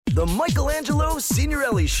The Michelangelo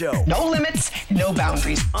Signorile Show. No limits, no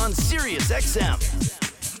boundaries. On Sirius XM.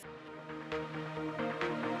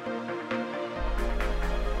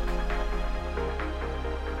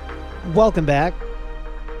 Welcome back.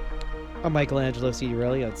 I'm Michelangelo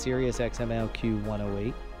Signorile on Sirius XM LQ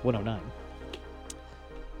 108, 109.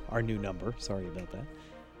 Our new number. Sorry about that.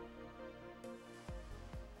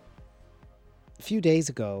 A few days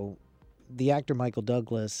ago, the actor Michael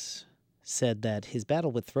Douglas said that his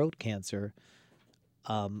battle with throat cancer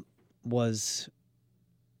was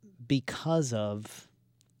because of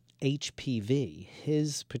HPV.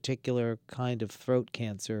 His particular kind of throat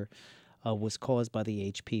cancer was caused by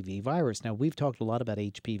the HPV virus. Now, we've talked a lot about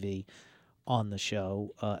HPV on the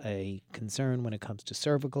show, a concern when it comes to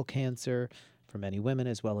cervical cancer for many women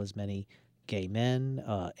as well as many gay men,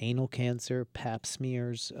 anal cancer, pap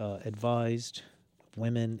smears advised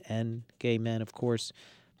women and gay men. Of course,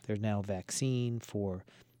 there's now a vaccine for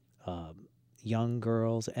young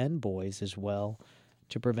girls and boys as well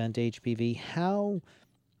to prevent HPV. How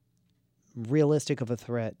realistic of a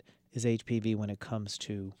threat is HPV when it comes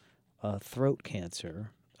to throat cancer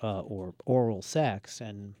or oral sex?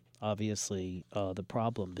 And obviously the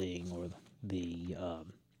problem being, or the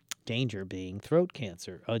danger being, throat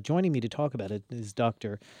cancer. Joining me to talk about it is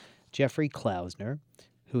Dr. Jeffrey Klausner,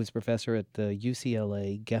 who is professor at the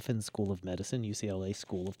UCLA Geffen School of Medicine, UCLA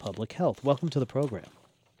School of Public Health. Welcome to the program.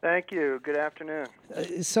 Thank you. Good afternoon.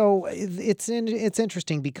 So it's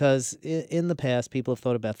interesting because in the past, people have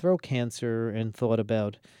thought about throat cancer and thought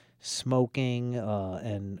about smoking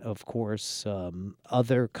and, of course,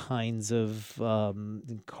 other kinds of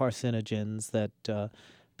carcinogens that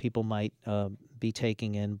people might be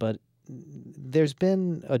taking in. But there's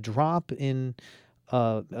been a drop in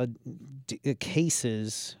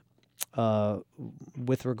cases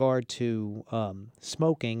with regard to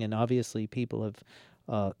smoking, and obviously people have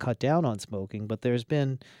cut down on smoking, but there's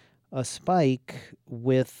been a spike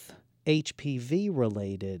with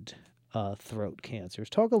HPV-related throat cancers.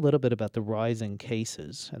 Talk a little bit about the rising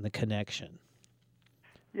cases and the connection.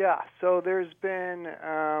 Yeah, so there's been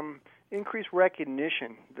increased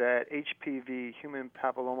recognition that HPV, human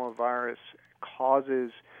papillomavirus,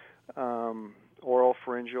 causes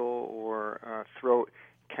oropharyngeal or throat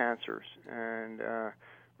cancers. And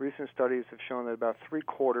recent studies have shown that about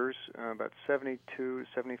three-quarters, about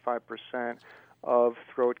 72-75% of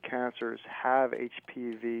throat cancers have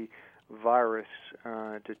HPV virus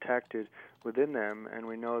detected within them. And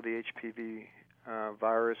we know the HPV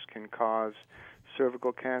virus can cause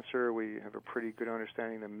cervical cancer. We have a pretty good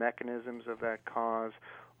understanding of the mechanisms of that cause.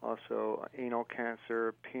 Also anal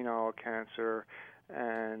cancer, penile cancer.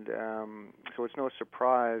 And so it's no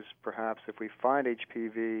surprise, perhaps, if we find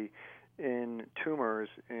HPV in tumors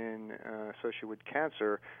associated with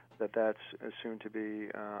cancer, that's assumed to be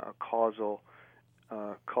a causal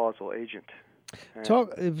agent.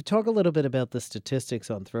 Talk a little bit about the statistics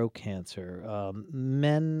on throat cancer.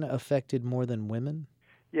 Men affected more than women?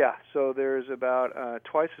 Yeah, so there's about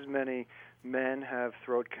twice as many men have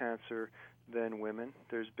throat cancer than women.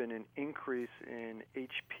 There's been an increase in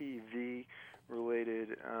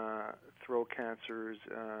HPV-related throat cancers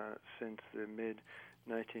since the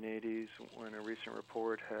mid-1980s, when a recent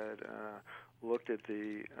report had looked at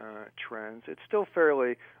the trends. It's still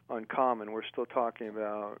fairly uncommon. We're still talking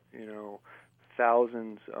about,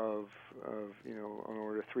 thousands of on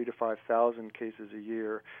order of 3,000 to 5,000 cases a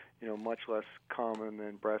year, much less common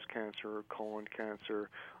than breast cancer, colon cancer,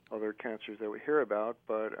 other cancers that we hear about.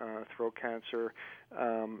 But throat cancer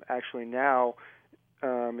actually now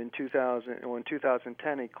in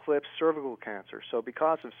 2010 eclipsed cervical cancer. So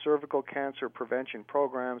because of cervical cancer prevention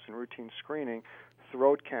programs and routine screening,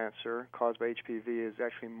 throat cancer caused by HPV is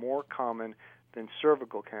actually more common than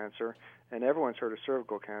cervical cancer. And everyone's heard of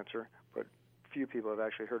cervical cancer, but few people have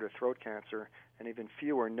actually heard of throat cancer, and even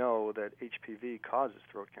fewer know that HPV causes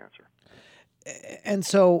throat cancer. And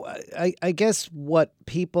so I guess what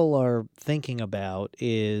people are thinking about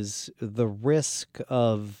is the risk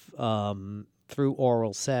of, through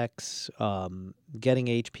oral sex, getting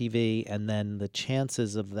HPV, and then the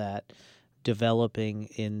chances of that developing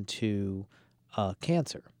into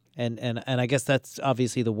cancer. And I guess that's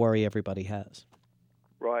obviously the worry everybody has.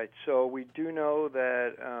 Right. So we do know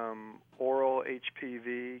that oral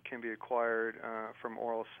HPV can be acquired from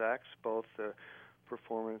oral sex, both the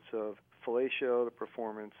performance of fellatio, the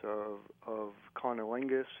performance of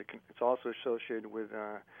cunnilingus. It's also associated with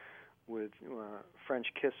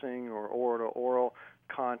French kissing or oral-to-oral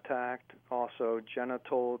contact, also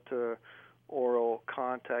genital to oral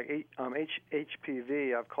contact.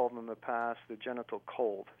 HPV, I've called them in the past the genital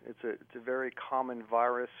cold. It's a very common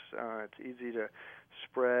virus. It's easy to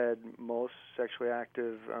spread. Most sexually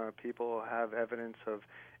active people have evidence of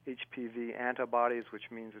HPV antibodies, which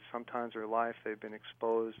means that sometimes in their life they've been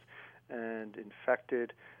exposed and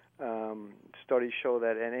infected. Studies show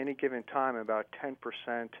that at any given time, about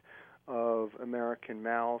 10% of American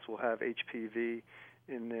males will have HPV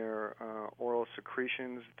in their oral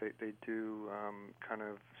secretions. They do kind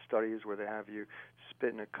of studies where they have you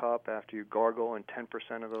spit in a cup after you gargle, and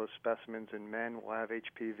 10% of those specimens in men will have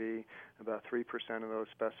HPV. About 3% of those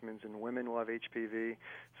specimens in women will have HPV.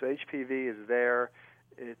 So HPV is there.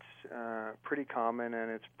 It's pretty common,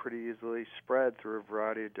 and it's pretty easily spread through a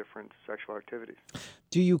variety of different sexual activities.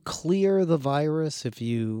 Do you clear the virus if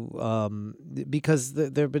you because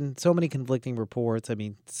there have been so many conflicting reports? I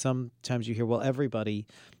mean, sometimes you hear, well, everybody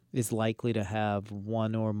is likely to have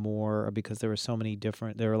one or more because there are so many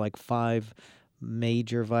different. There are like 5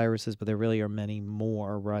 major viruses, but there really are many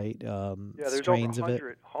more, right? There's strains of it.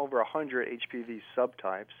 Over 100 HPV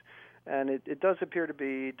subtypes, and it does appear to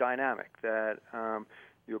be dynamic. That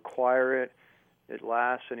you acquire it, it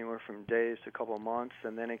lasts anywhere from days to a couple of months,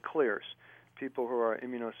 and then it clears. People who are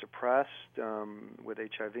immunosuppressed with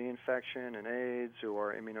HIV infection and AIDS, who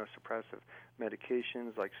are immunosuppressive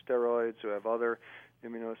medications like steroids, who have other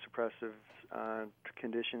immunosuppressive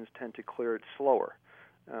conditions, tend to clear it slower.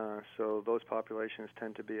 So those populations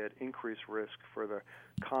tend to be at increased risk for the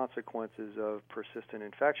consequences of persistent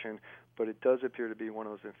infection, but it does appear to be one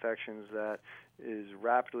of those infections that is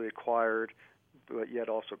rapidly acquired, but yet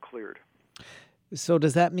also cleared. So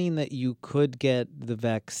does that mean that you could get the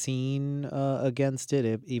vaccine against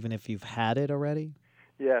it, even if you've had it already?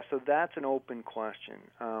 Yeah, so that's an open question.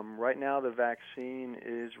 Right now, the vaccine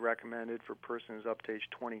is recommended for persons up to age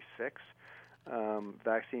 26.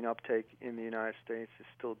 Vaccine uptake in the United States is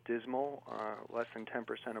still dismal. Less than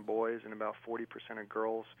 10% of boys and about 40% of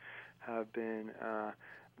girls have been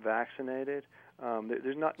vaccinated.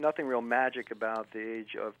 There's nothing real magic about the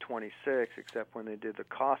age of 26, except when they did the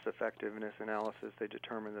cost-effectiveness analysis, they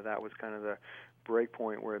determined that that was kind of the break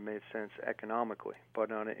point where it made sense economically.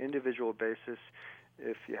 But on an individual basis,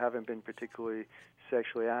 if you haven't been particularly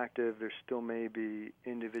sexually active, there still may be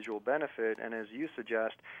individual benefit. And as you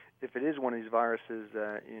suggest, if it is one of these viruses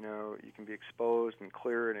that you can be exposed and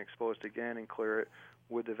clear it, and exposed again and clear it,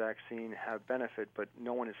 would the vaccine have benefit? But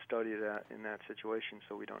no one has studied that in that situation,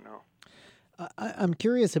 so we don't know. I'm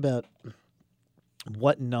curious about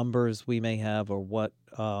what numbers we may have, or what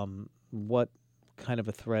kind of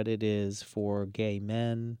a threat it is for gay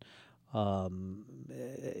men.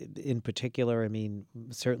 In particular, I mean,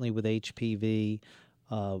 certainly with HPV,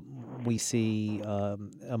 we see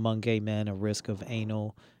among gay men a risk of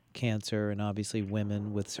anal cancer, and obviously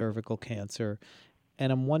women with cervical cancer.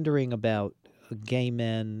 And I'm wondering about gay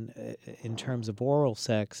men in terms of oral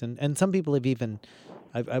sex. And some people have even,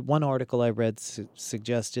 one article I read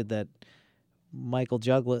suggested that Michael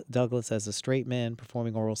Douglas, as a straight man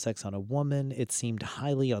performing oral sex on a woman, it seemed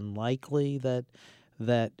highly unlikely that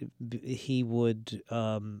he would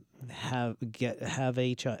have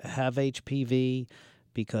HPV,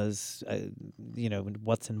 because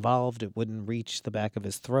what's involved, it wouldn't reach the back of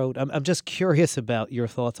his throat. I'm just curious about your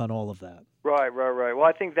thoughts on all of that. Right. Well,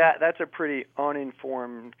 I think that's a pretty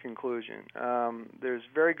uninformed conclusion. There's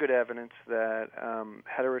very good evidence that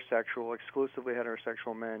exclusively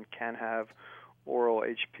heterosexual men can have oral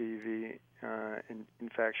HPV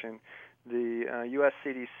infection. The U.S.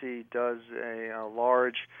 CDC does a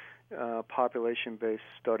large population-based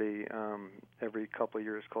study every couple of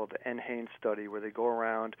years called the NHANES study, where they go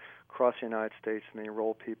around across the United States and they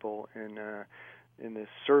enroll people in this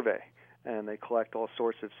survey. And they collect all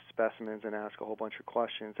sorts of specimens and ask a whole bunch of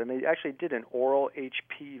questions. And they actually did an oral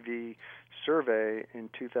HPV survey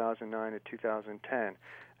in 2009 to 2010.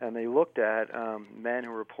 And they looked at men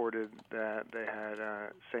who reported that they had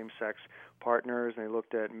same-sex partners, and they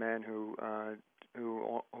looked at men who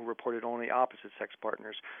reported only opposite-sex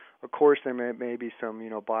partners. Of course, there may be some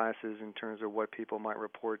biases in terms of what people might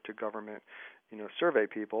report to government survey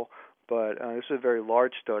people. But this is a very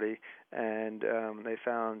large study, and they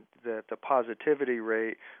found that the positivity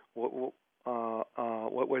rate what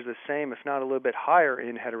was the same, if not a little bit higher,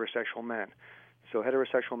 in heterosexual men. So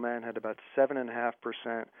heterosexual men had about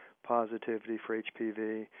 7.5% positivity for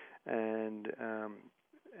HPV, and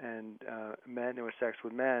men who had sex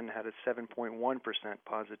with men had a 7.1%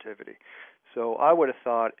 positivity. So I would have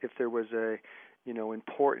thought if there was a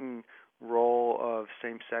important role of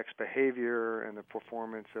same-sex behavior and the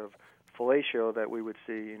performance of fellatio, that we would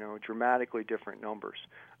see dramatically different numbers.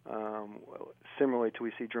 Similarly to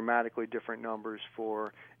we see dramatically different numbers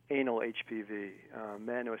for anal HPV.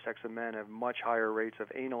 Men who have sex with men have much higher rates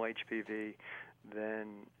of anal HPV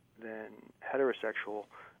than heterosexual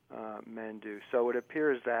men do. So it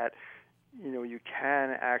appears that you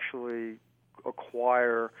can actually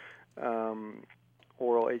acquire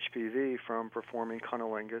oral HPV from performing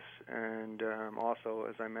cunnilingus, and also,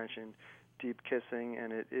 as I mentioned, deep kissing,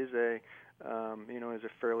 and it is a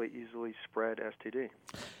fairly easily spread STD.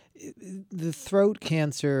 The throat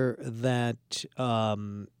cancer that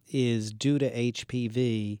is due to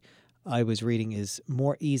HPV, I was reading, is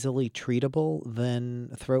more easily treatable than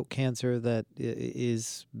throat cancer that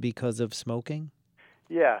is because of smoking?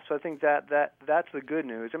 Yeah, so I think that's the good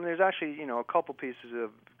news. I mean, there's actually a couple pieces of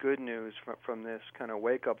good news from this kind of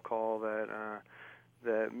wake up call that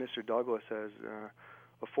Mr. Douglas has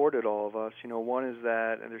afforded all of us. One is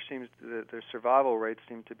that the survival rates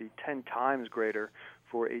seem to be 10 times greater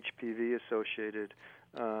for HPV associated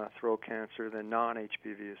throat cancer than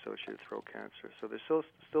non-HPV associated throat cancer. So there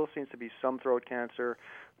still seems to be some throat cancer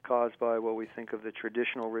caused by what we think of the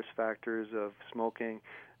traditional risk factors of smoking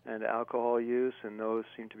and alcohol use, and those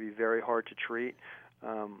seem to be very hard to treat.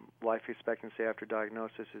 Life expectancy after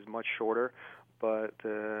diagnosis is much shorter, but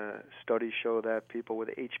the studies show that people with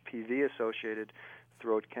HPV-associated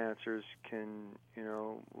throat cancers can,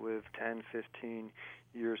 live 10, 15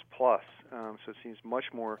 years plus. So it seems much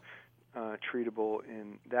more treatable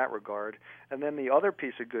in that regard. And then the other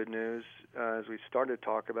piece of good news, as we started to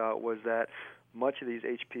talk about, was that much of these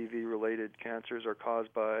HPV-related cancers are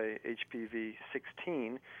caused by HPV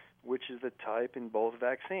 16, which is the type in both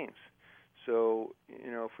vaccines. So,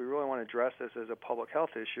 if we really want to address this as a public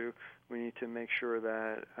health issue, we need to make sure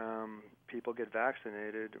that people get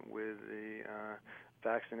vaccinated with the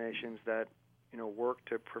vaccinations that, work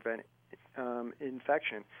to prevent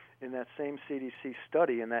infection. In that same CDC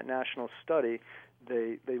study, in that national study,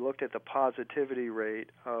 they looked at the positivity rate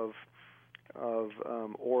of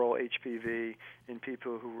oral HPV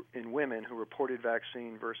in women who reported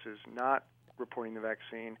vaccine versus not reporting the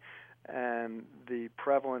vaccine, and the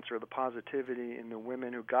prevalence or the positivity in the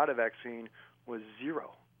women who got a vaccine was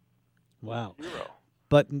 0. Wow. 0.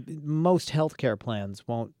 But most healthcare plans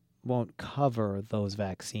won't cover those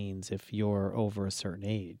vaccines if you're over a certain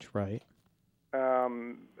age, right?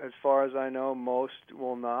 As far as I know, most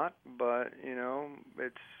will not, but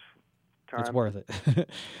it's time. It's worth it.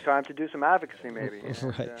 Time to do some advocacy, maybe. And,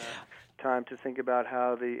 right. Time to think about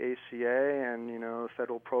how the ACA and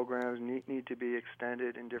federal programs need to be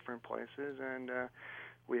extended in different places, and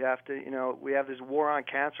we have this war on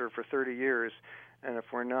cancer for 30 years, and if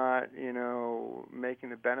we're not making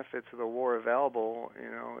the benefits of the war available,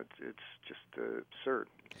 it's just absurd.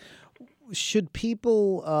 Should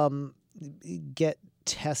people get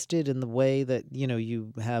tested in the way that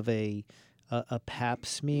you have a pap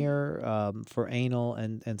smear for anal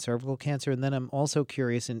and cervical cancer? And then I'm also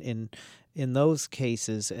curious in those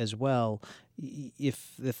cases as well,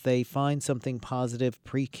 if they find something positive,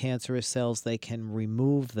 precancerous cells, they can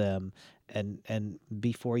remove them, and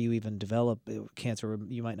before you even develop cancer,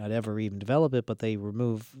 you might not ever even develop it, but they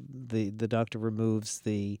remove the doctor removes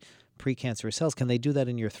the precancerous cells. Can they do that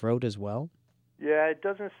in your throat as well? Yeah, it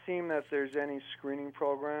doesn't seem that there's any screening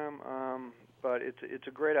program, but it's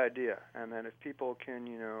a great idea. And then if people can,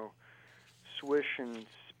 swish and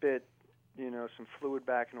spit, some fluid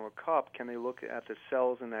back into a cup, can they look at the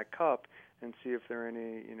cells in that cup and see if there are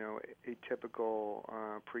any, atypical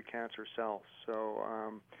precancer cells? So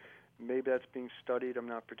maybe that's being studied. I'm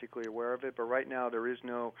not particularly aware of it, but right now there is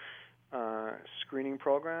no screening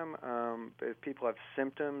program. If people have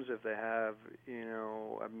symptoms, if they have,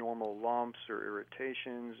 abnormal lumps or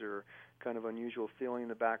irritations or kind of unusual feeling in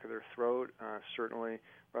the back of their throat, certainly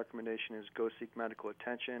recommendation is go seek medical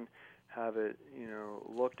attention, have it,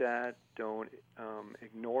 looked at, don't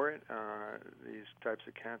ignore it. These types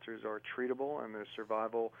of cancers are treatable, and the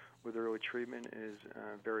survival with early treatment is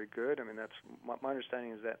very good. I mean, that's my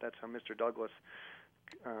understanding is that that's how Mr. Douglas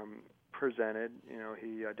presented.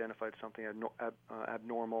 He identified something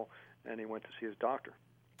abnormal, and he went to see his doctor.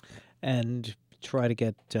 And try to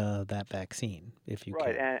get that vaccine if you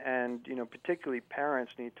can. Right, and particularly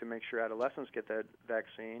parents need to make sure adolescents get that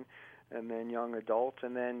vaccine, and then young adults,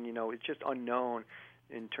 and then it's just unknown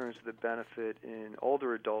in terms of the benefit in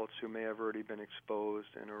older adults who may have already been exposed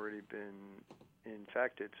and already been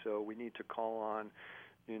infected. So we need to call on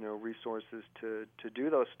resources to do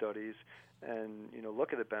those studies and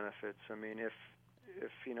look at the benefits. I mean, if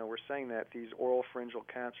we're saying that these oral pharyngeal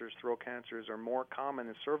cancers, throat cancers, are more common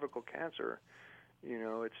than cervical cancer,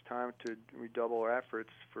 it's time to redouble our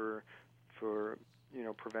efforts for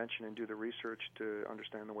prevention and do the research to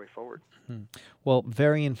understand the way forward. Well,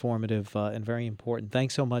 very informative and very important.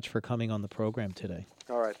 Thanks so much for coming on the program today.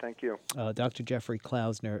 All right, thank you. Dr. Jeffrey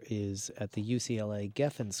Klausner is at the UCLA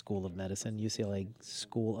Geffen School of Medicine, UCLA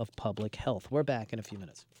School of Public Health. We're back in a few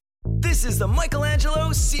minutes. This is the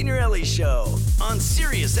Michelangelo Signorile Show on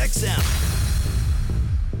Sirius XM.